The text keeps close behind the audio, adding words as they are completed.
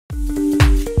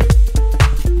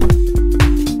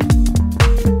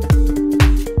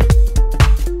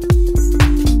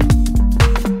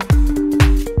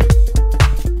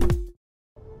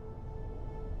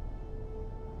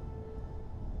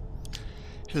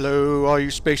Hello, all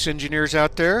you space engineers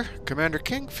out there. Commander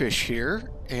Kingfish here,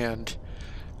 and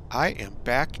I am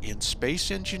back in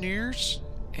Space Engineers.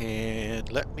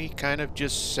 And let me kind of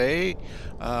just say,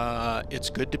 it's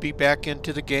good to be back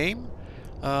into the game.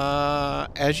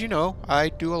 As you know, I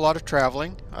do a lot of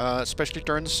traveling, especially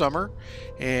during the summer,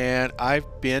 and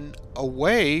I've been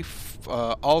away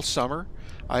all summer.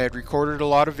 I had recorded a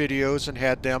lot of videos and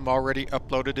had them already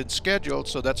uploaded and scheduled,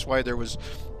 so that's why there was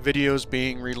videos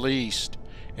being released.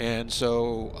 And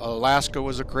so Alaska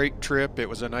was a great trip. It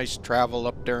was a nice travel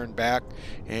up there and back,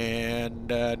 and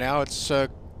now it's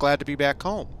glad to be back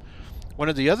home. One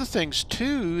of the other things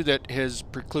too that has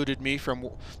precluded me from,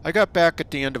 I got back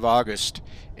at the end of August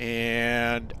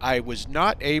and I was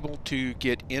not able to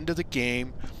get into the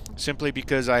game simply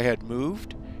because I had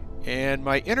moved and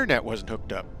my internet wasn't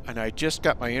hooked up. And I just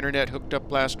got my internet hooked up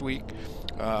last week,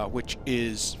 which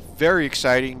is very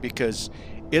exciting because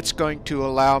it's going to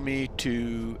allow me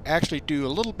to actually do a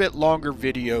little bit longer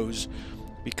videos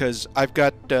because I've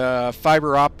got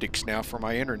fiber optics now for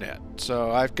my internet.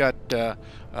 So I've got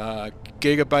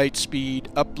gigabyte speed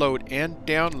upload and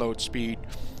download speed,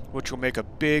 which will make a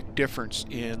big difference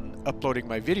in uploading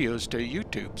my videos to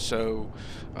YouTube. So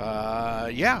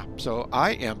yeah, so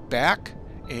I am back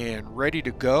and ready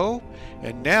to go,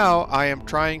 and now I am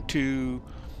trying to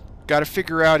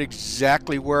figure out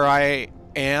exactly where I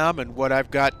am and what I've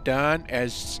got done.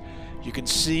 As you can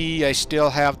see, I still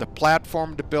have the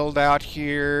platform to build out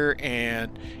here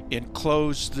and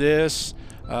enclose this.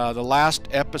 The last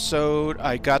episode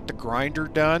I got the grinder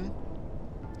done,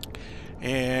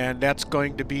 and that's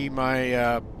going to be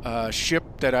my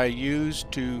ship that I use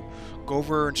to go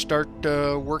over and start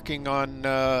working on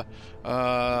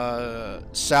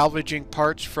salvaging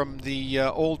parts from the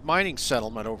old mining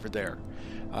settlement over there.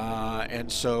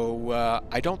 And so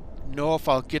I don't know if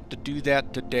I'll get to do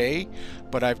that today,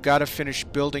 but I've got to finish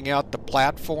building out the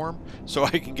platform so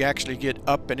I can actually get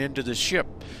up and into the ship,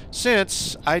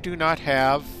 since I do not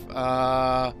have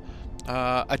a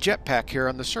jetpack here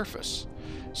on the surface.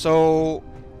 So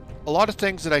a lot of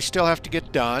things that I still have to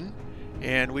get done,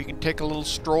 and we can take a little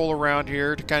stroll around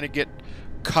here to kind of get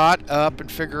caught up and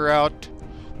figure out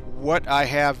what I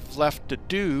have left to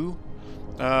do.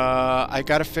 I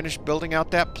got to finish building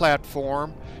out that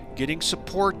platform, getting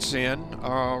supports in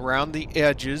around the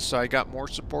edges, so I got more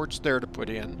supports there to put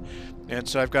in, and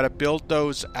so I've got to build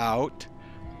those out,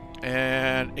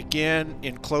 and again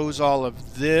enclose all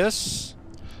of this.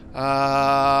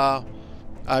 I've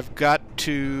got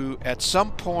to at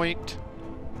some point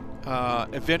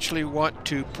eventually want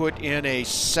to put in a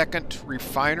second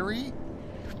refinery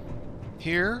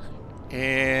here,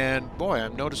 and boy,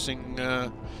 I'm noticing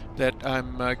that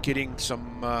I'm getting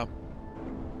some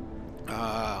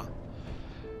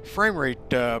frame rate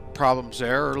problems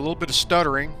there, or a little bit of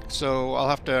stuttering, so I'll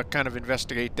have to kind of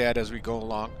investigate that as we go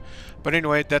along. But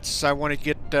anyway, I want to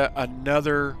get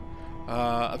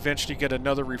eventually get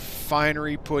another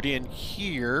refinery put in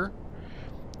here,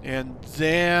 and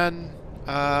then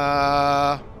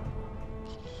I've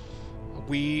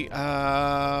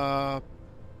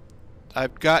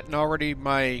gotten already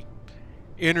my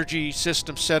energy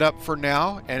system set up for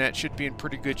now, and it should be in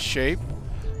pretty good shape.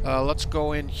 Let's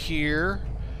go in here.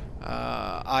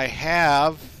 I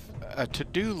have a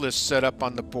to-do list set up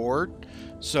on the board,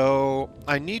 so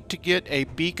I need to get a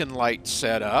beacon light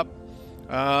set up.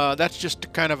 That's just to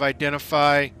kind of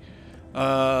identify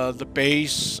the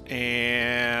base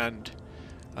and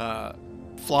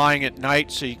flying at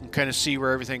night, so you can kind of see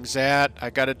where everything's at. I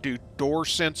got to do door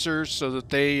sensors so that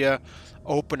they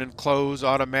open and close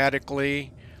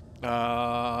automatically.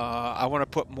 I want to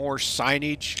put more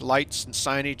signage, lights and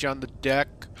signage on the deck,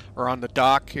 or on the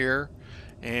dock here.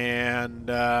 And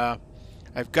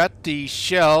I've got the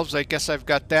shelves. I guess I've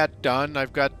got that done.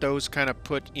 I've got those kind of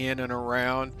put in and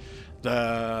around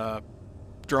the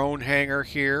drone hangar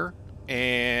here.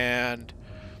 And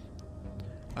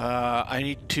I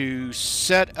need to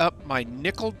set up my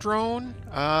nickel drone,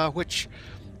 which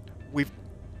we've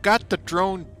got the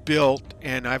drone built,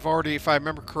 and I've already, if I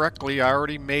remember correctly, I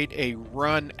already made a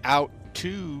run out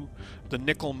to the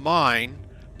nickel mine.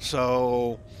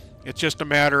 So it's just a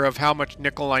matter of how much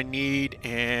nickel I need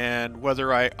and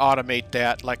whether I automate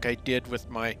that like I did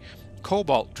with my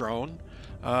cobalt drone.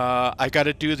 I got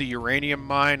to do the uranium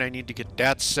mine. I need to get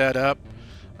that set up.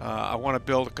 I want to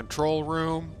build a control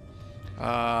room,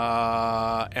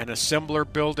 an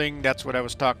assembler building. That's what I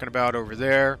was talking about over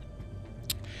there.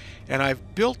 And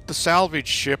I've built the salvage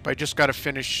ship. I just got to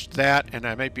finish that, and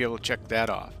I might be able to check that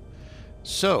off.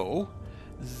 So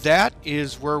that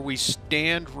is where we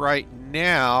stand right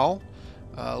now.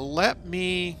 Let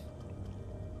me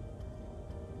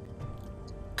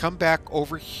come back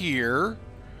over here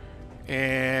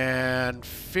and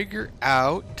figure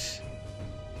out.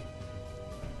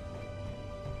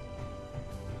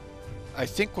 I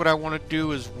think what I want to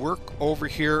do is work over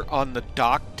here on the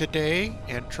dock today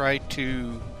and try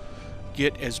to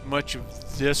get as much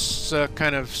of this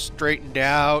kind of straightened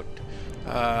out.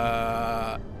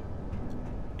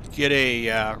 Get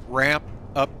a ramp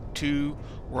up to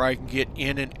where I can get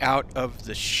in and out of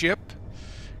the ship,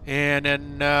 and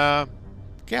then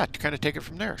yeah, to kind of take it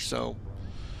from there. So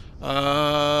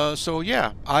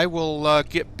yeah, I will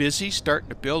get busy starting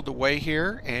to build away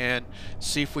here and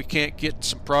see if we can't get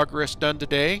some progress done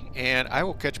today, and I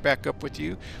will catch back up with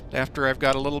you after I've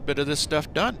got a little bit of this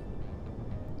stuff done.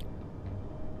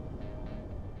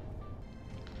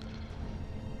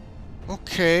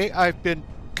 Okay, I've been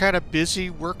kind of busy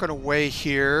working away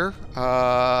here.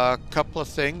 A couple of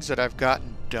things that I've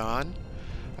gotten done.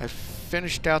 I've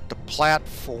finished out the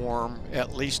platform,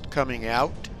 at least coming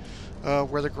out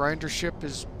where the grinder ship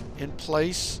is in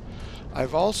place.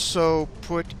 I've also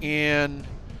put in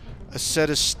a set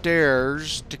of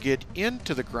stairs to get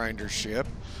into the grinder ship,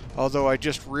 although I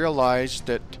just realized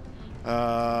that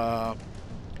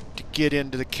to get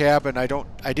into the cabin I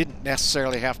didn't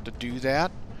necessarily have to do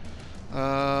that.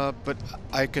 But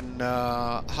I can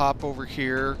hop over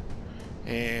here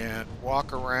and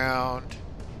walk around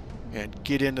and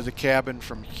get into the cabin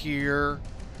from here,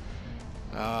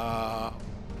 and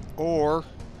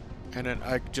then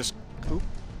I just, oop,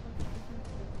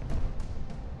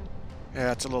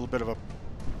 yeah, it's a little bit of a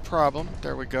problem.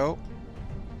 There we go.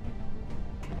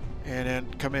 And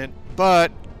then come in,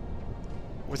 but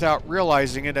without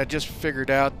realizing it, I just figured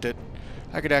out that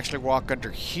I could actually walk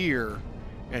under here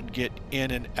and get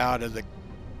in and out of the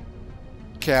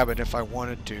cabin if I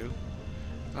wanted to.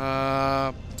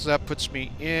 So that puts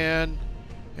me in,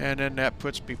 and then that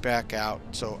puts me back out.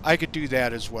 So I could do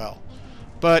that as well.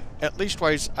 But at least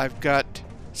wise, I've got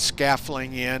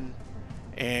scaffolding in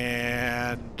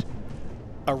and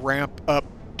a ramp up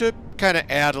to kind of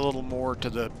add a little more to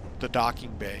the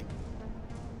docking bay.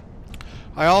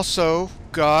 I also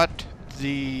got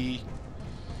the,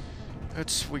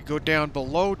 we go down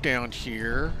below down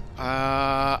here.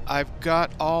 I've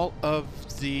got all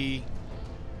of the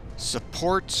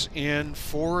supports in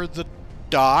for the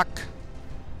dock,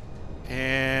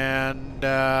 and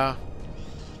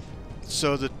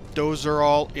so that those are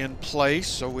all in place,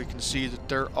 so we can see that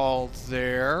they're all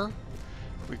there.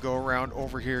 If we go around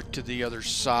over here to the other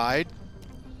side,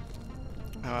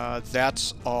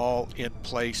 that's all in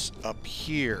place up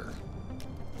here.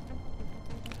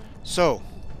 So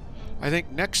I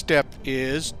think next step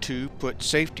is to put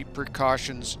safety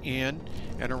precautions in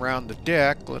and around the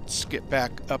deck. Let's get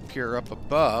back up here up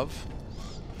above.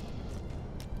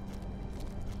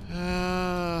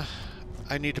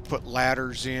 I need to put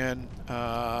ladders in.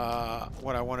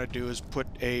 What I want to do is put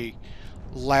a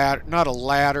ladder, not a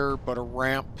ladder, but a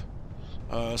ramp,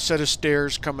 set of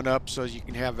stairs coming up so you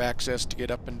can have access to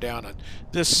get up and down on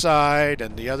this side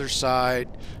and the other side,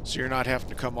 so you're not having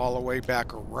to come all the way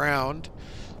back around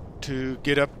to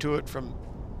get up to it from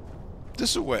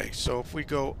this way. So if we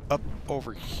go up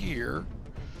over here,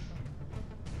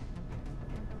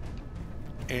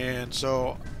 and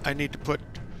so I need to put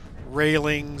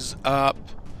railings up,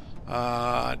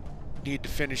 need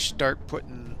to start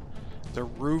putting the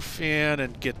roof in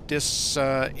and get this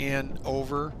in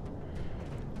over,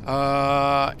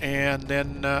 and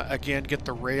then again get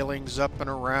the railings up and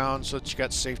around so that you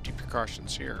got safety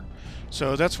precautions here.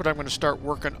 So that's what I'm going to start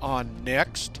working on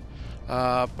next.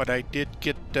 But I did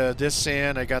get this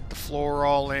in, I got the floor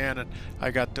all in, and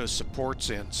I got those supports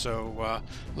in. So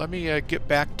let me get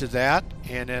back to that,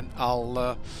 and then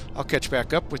I'll catch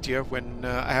back up with you when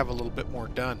I have a little bit more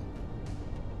done.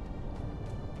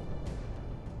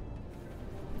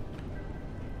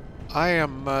 I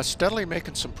am steadily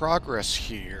making some progress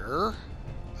here.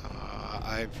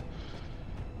 I've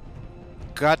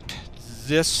got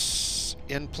this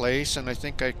in place, and I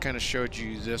think I kind of showed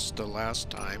you this the last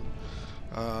time.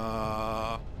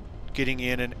 Getting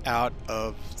in and out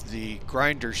of the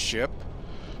grinder ship.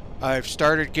 I've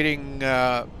started getting,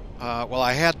 well,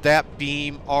 I had that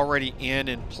beam already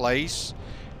in place,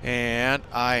 and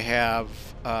I have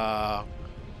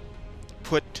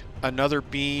put another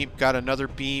beam, got another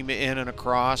beam in and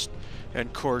across, and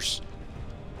of course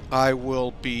I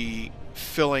will be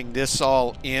filling this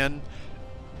all in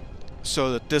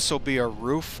so that this will be a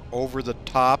roof over the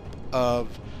top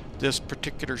of this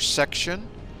particular section.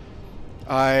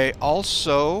 I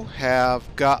also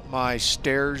have got my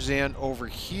stairs in over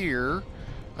here.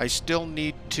 I still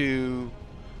need to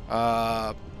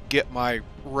get my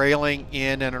railing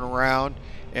in and around,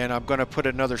 and I'm going to put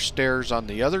another stairs on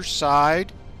the other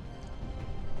side.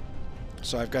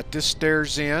 So I've got this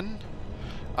stairs in.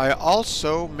 I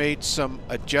also made some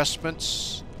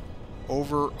adjustments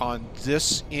over on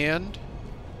this end.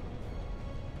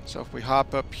 So if we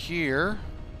hop up here,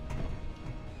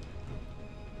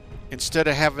 instead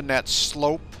of having that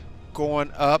slope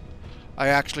going up, I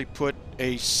actually put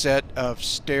a set of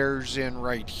stairs in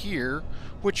right here,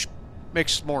 which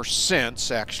makes more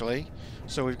sense actually.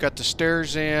 So we've got the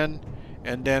stairs in,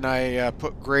 and then I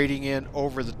put grading in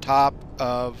over the top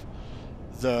of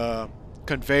the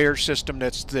conveyor system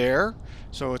that's there,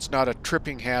 so it's not a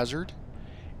tripping hazard.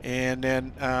 And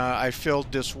then I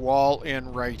filled this wall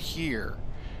in right here.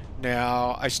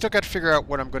 Now I still got to figure out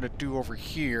what I'm going to do over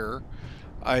here.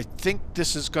 I think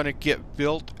this is going to get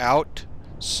built out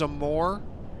some more,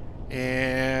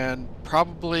 and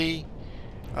probably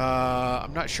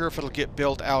I'm not sure if it'll get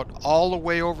built out all the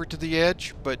way over to the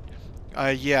edge, but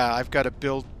yeah, I've got to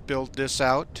build this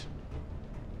out.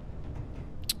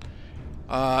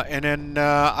 And then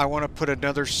I want to put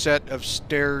another set of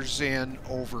stairs in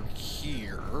over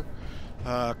here,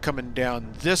 coming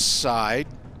down this side,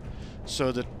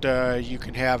 so that you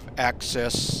can have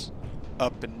access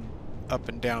up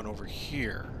and down over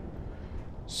here.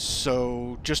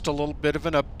 So just a little bit of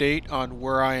an update on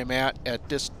where I am at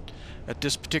this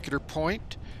particular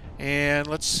point, and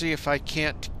let's see if I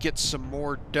can't get some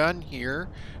more done here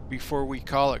before we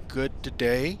call it good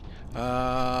today.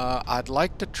 I'd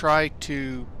like to try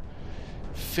to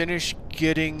finish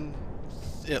getting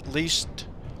at least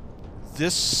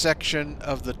this section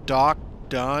of the dock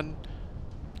done,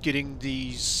 getting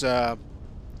these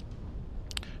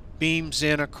beams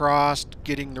in across,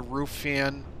 getting the roof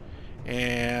in,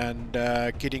 and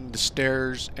getting the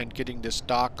stairs and getting this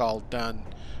dock all done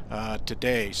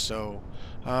today. So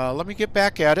let me get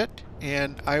back at it,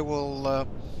 and I will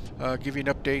give you an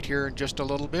update here in just a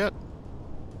little bit.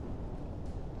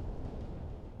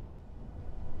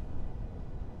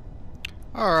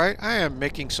 Alright, I am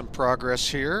making some progress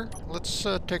here. Let's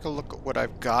take a look at what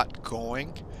I've got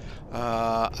going.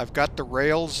 I've got the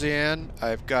rails in.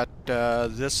 I've got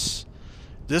this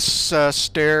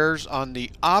stairs on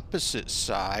the opposite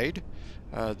side.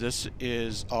 This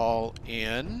is all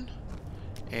in,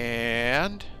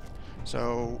 and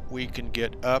so we can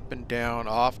get up and down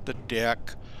off the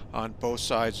deck on both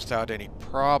sides without any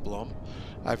problem.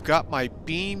 I've got my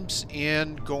beams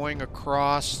in going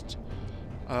across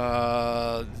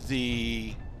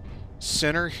the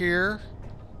center here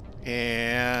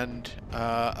and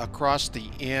across the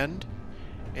end,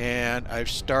 and I've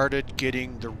started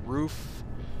getting the roof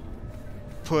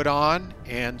put on,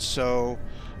 and so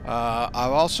I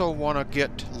also want to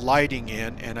get lighting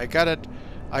in, and I got an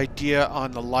idea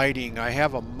on the lighting. I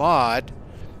have a mod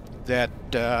that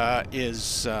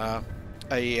is a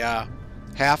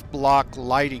half block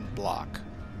lighting block,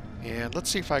 and let's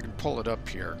see if I can pull it up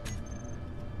here.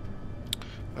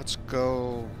 Let's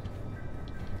go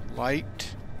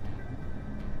light.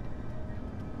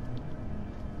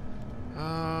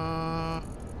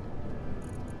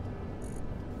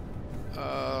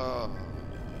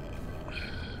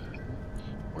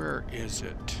 Where is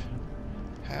it?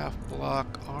 Half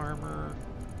block armor.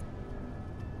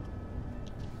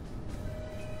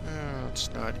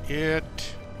 That's not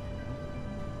it.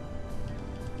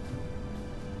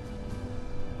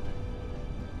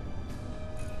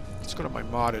 Let's go to my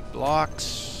modded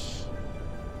blocks.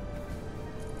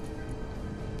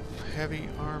 Heavy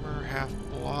armor, half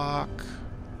block.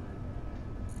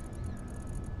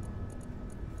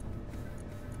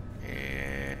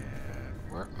 And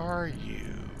where are you?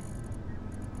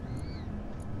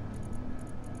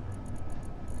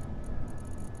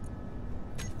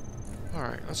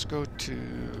 Alright, let's go to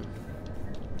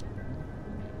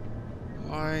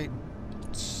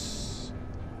lights.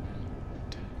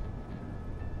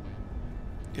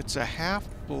 It's a half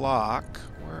block.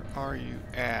 Where are you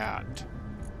at?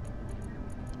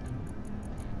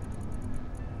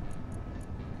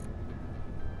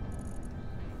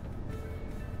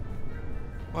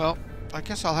 Well, I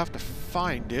guess I'll have to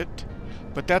find it,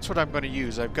 but that's what I'm going to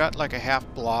use. I've got like a half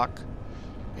block,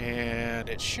 and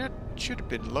it should have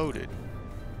been loaded.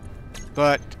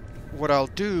 But what I'll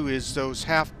do is those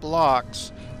half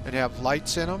blocks that have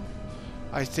lights in them,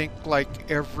 I think like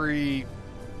every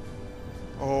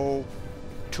 2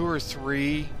 or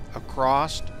 3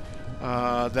 across,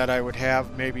 that I would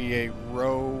have maybe a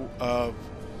row of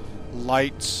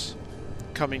lights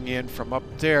coming in from up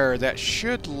there that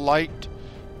should light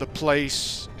the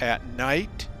place at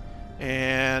night.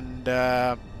 And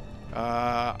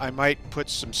I might put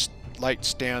some light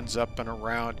stands up and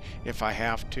around if I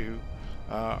have to,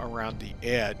 around the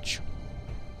edge.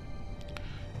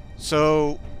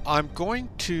 So I'm going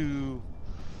to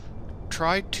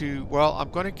try to, well, I'm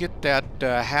going to get that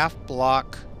half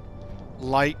block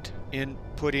light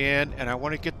put in, and I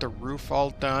want to get the roof all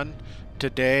done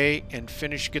today and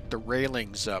get the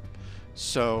railings up.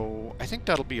 So I think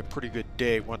that'll be a pretty good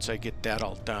day once I get that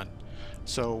all done.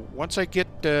 So once I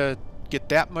get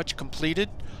that much completed,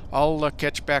 I'll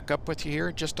catch back up with you here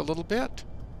in just a little bit.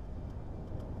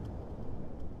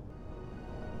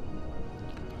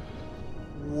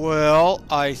 Well,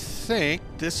 I think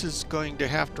this is going to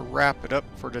have to wrap it up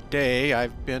for today.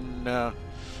 I've been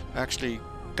actually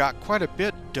got quite a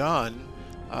bit done.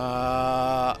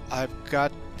 I've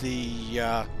got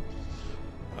the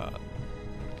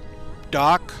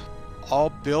dock all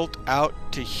built out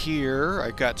to here.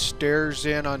 I got stairs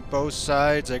in on both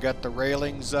sides. I got the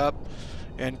railings up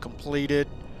and completed.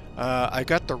 I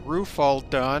got the roof all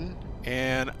done,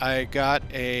 and I got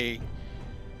a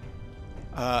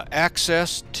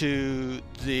access to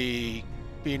the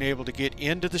being able to get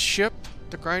into the ship,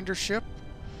 the grinder ship,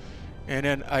 and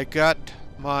then I got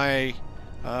my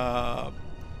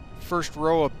first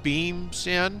row of beams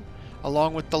in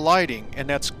along with the lighting, and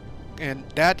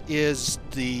that is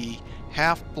the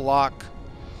half block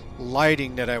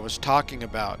lighting that I was talking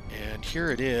about. And here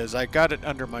it is. I got it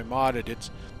under my modded.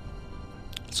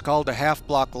 It's called a half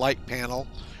block light panel,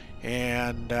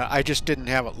 and I just didn't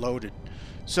have it loaded.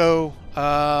 So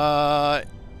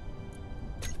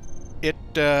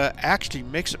it actually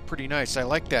makes it pretty nice. I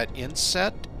like that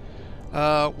inset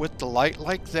with the light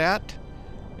like that,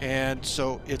 and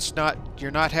so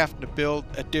you're not having to build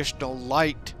additional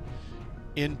light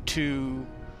into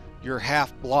your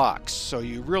half blocks. So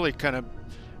you really kind of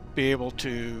be able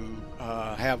to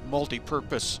have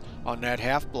multi-purpose on that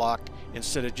half block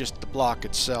instead of just the block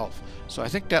itself. So I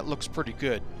think that looks pretty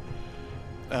good.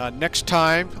 Next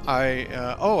time, I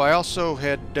also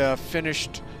had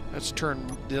finished, let's turn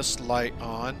this light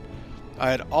on. I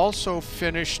had also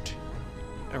finished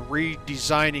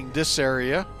redesigning this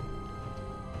area.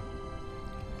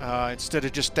 Instead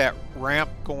of just that ramp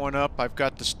going up, I've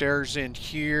got the stairs in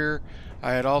here.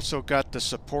 I had also got the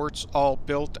supports all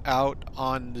built out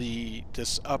on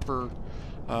this upper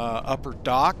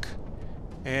dock,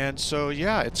 and so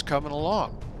yeah, it's coming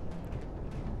along.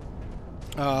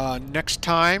 Next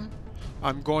time,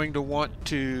 I'm going to want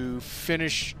to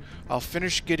finish. I'll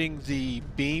finish getting the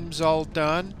beams all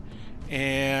done,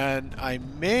 and I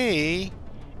may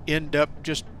end up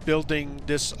just building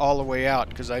this all the way out,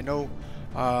 because I know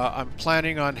I'm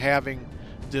planning on having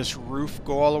this roof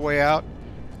go all the way out,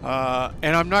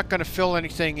 and I'm not going to fill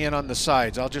anything in on the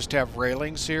sides. I'll just have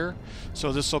railings here,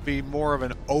 so this will be more of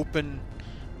an open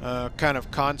kind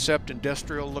of concept,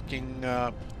 industrial looking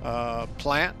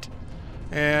plant,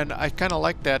 and I kind of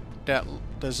like that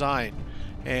design.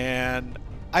 And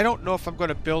I don't know if I'm going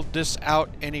to build this out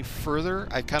any further.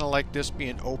 I kind of like this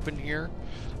being open here,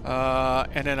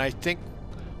 and then I think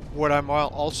what I'm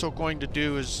also going to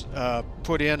do is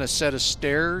put in a set of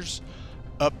stairs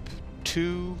up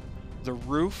to the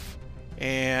roof,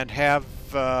 and have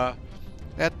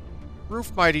that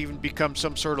roof might even become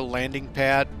some sort of landing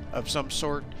pad of some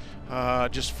sort,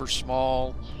 just for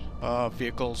small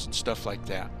vehicles and stuff like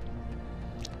that.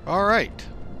 Alright,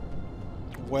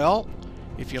 well,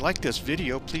 if you like this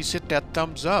video, please hit that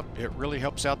thumbs up. It really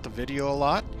helps out the video a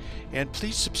lot, and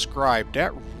please subscribe.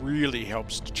 That really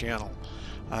helps the channel.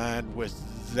 And with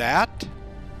that,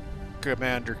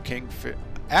 Commander Kingfish.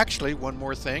 Actually, one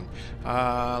more thing.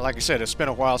 Like I said, it's been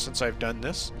a while since I've done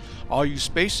this. All you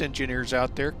space engineers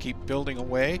out there, keep building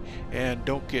away and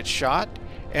don't get shot.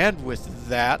 And with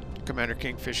that, Commander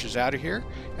Kingfish is out of here,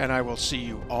 and I will see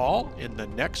you all in the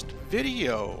next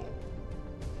video.